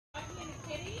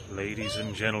Ladies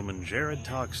and gentlemen, Jared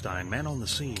Talkstein, man on the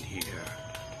scene here,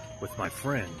 with my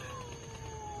friend,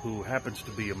 who happens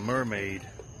to be a mermaid,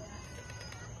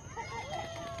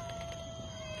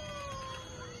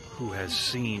 who has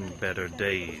seen better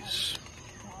days.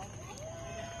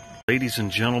 Ladies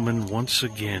and gentlemen, once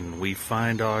again, we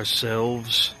find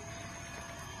ourselves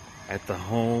at the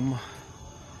home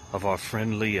of our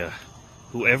friend Leah,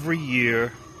 who every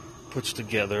year puts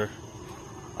together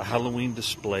a Halloween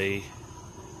display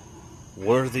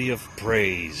worthy of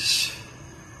praise.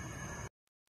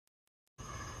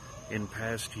 In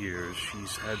past years,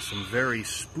 she's had some very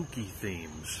spooky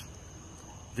themes.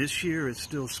 This year it's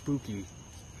still spooky,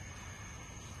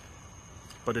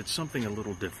 but it's something a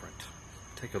little different.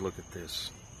 Take a look at this.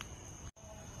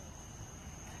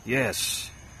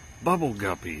 Yes, bubble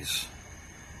guppies.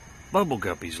 Bubble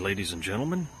guppies, ladies and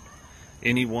gentlemen.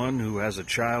 Anyone who has a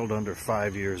child under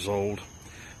 5 years old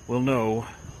will know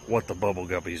what the bubble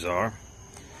guppies are.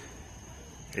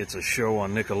 It's a show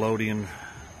on Nickelodeon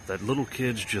that little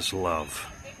kids just love.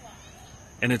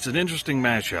 And it's an interesting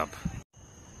mashup.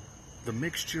 The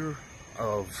mixture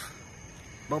of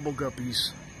bubble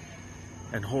guppies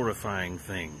and horrifying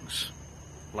things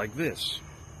like this.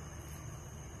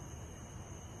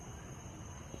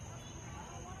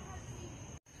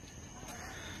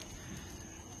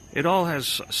 It all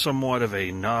has somewhat of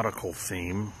a nautical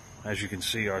theme. As you can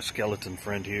see, our skeleton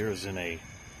friend here is in a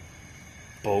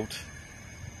boat,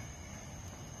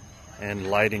 and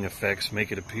lighting effects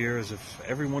make it appear as if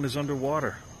everyone is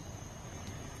underwater.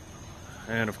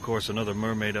 And of course, another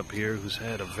mermaid up here who's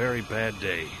had a very bad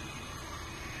day.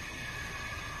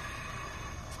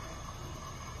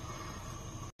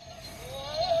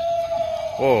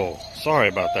 Whoa, sorry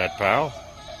about that, pal.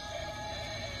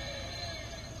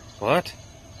 What?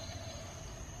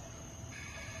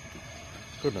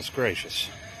 Goodness gracious.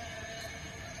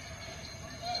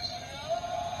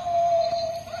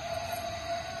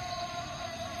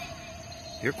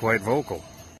 You're quite vocal.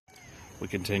 We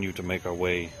continue to make our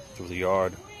way through the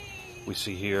yard. We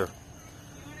see here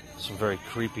some very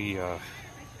creepy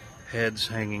heads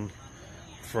hanging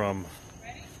from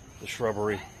the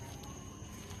shrubbery.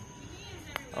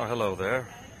 Oh, hello there.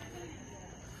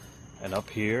 And up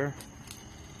here,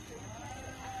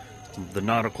 the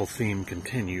nautical theme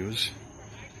continues,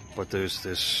 but there's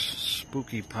this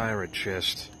spooky pirate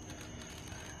chest.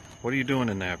 What are you doing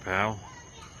in there, pal?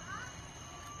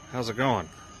 How's it going?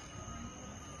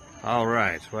 All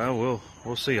right. Well,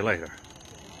 we'll see you later.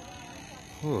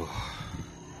 Whew.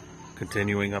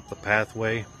 Continuing up the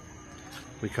pathway,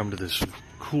 we come to this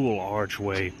cool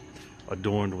archway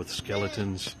adorned with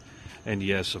skeletons, and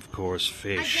yes, of course,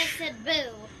 fish. I just said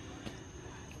boo.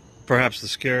 Perhaps the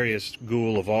scariest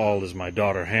ghoul of all is my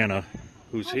daughter Hannah,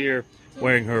 who's here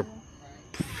wearing her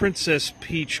Princess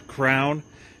Peach crown.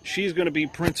 She's going to be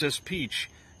Princess Peach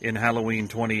in Halloween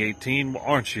 2018,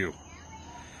 aren't you?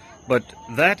 But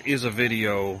that is a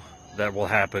video that will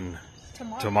happen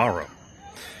tomorrow.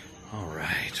 All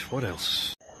right, what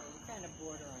else?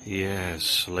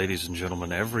 Yes, ladies and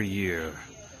gentlemen, every year,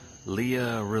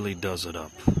 Leah really does it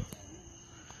up.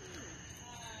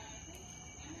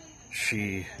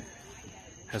 She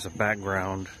has a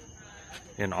background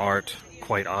in art,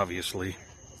 quite obviously,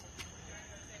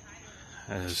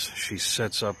 as she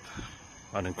sets up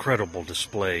an incredible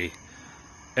display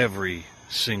every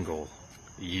single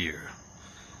year.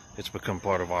 It's become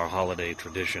part of our holiday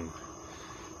tradition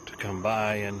to come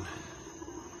by and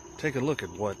take a look at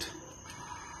what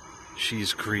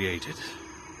she's created.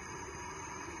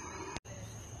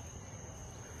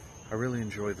 I really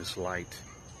enjoy this light.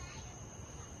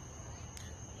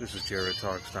 This is Jared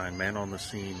Talkstein, man on the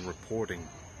scene, reporting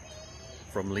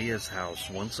from Leah's house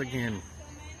once again.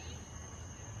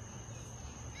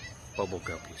 Bubble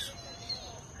guppies.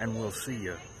 And we'll see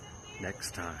you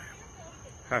next time.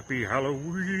 Happy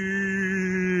Halloween!